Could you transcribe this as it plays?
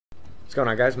What's going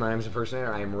on, guys? My name is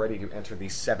Impersonator. I am ready to enter the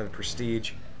 7th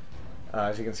Prestige.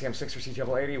 As you can see, I'm 6 Prestige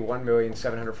level 80,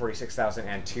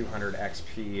 1,746,200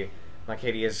 XP. My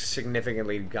KD has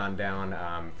significantly gone down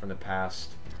from the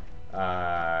past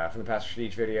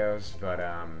Prestige videos, but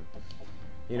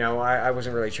you know, I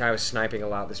wasn't really trying. I was sniping a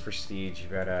lot this Prestige,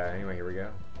 but anyway, here we go.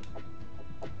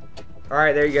 All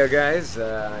right, there you go, guys.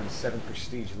 I'm 7th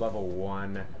Prestige level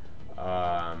 1.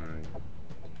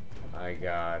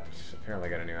 I apparently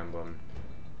got a new emblem.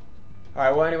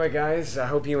 Alright, well anyway guys, I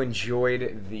hope you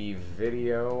enjoyed the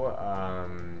video.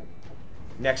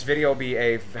 Next video will be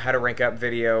a how to rank up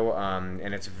video,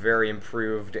 and it's very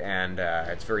improved, and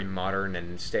it's very modern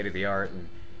and state-of-the-art, and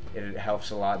it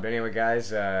helps a lot. But anyway guys,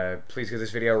 please give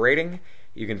this video a rating.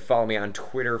 You can follow me on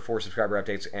Twitter for subscriber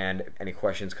updates and any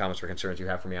questions, comments, or concerns you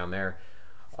have for me on there.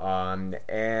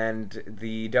 And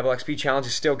the double XP challenge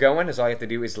is still going, as all you have to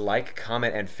do is like,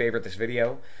 comment, and favorite this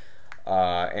video.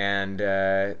 And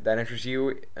that enters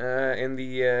you in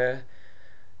the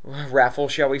raffle,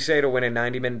 shall we say, to win a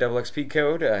 90-minute double XP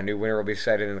code. A new winner will be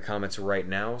cited in the comments right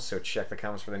now, so check the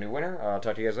comments for the new winner. I'll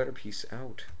talk to you guys later. Peace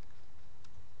out.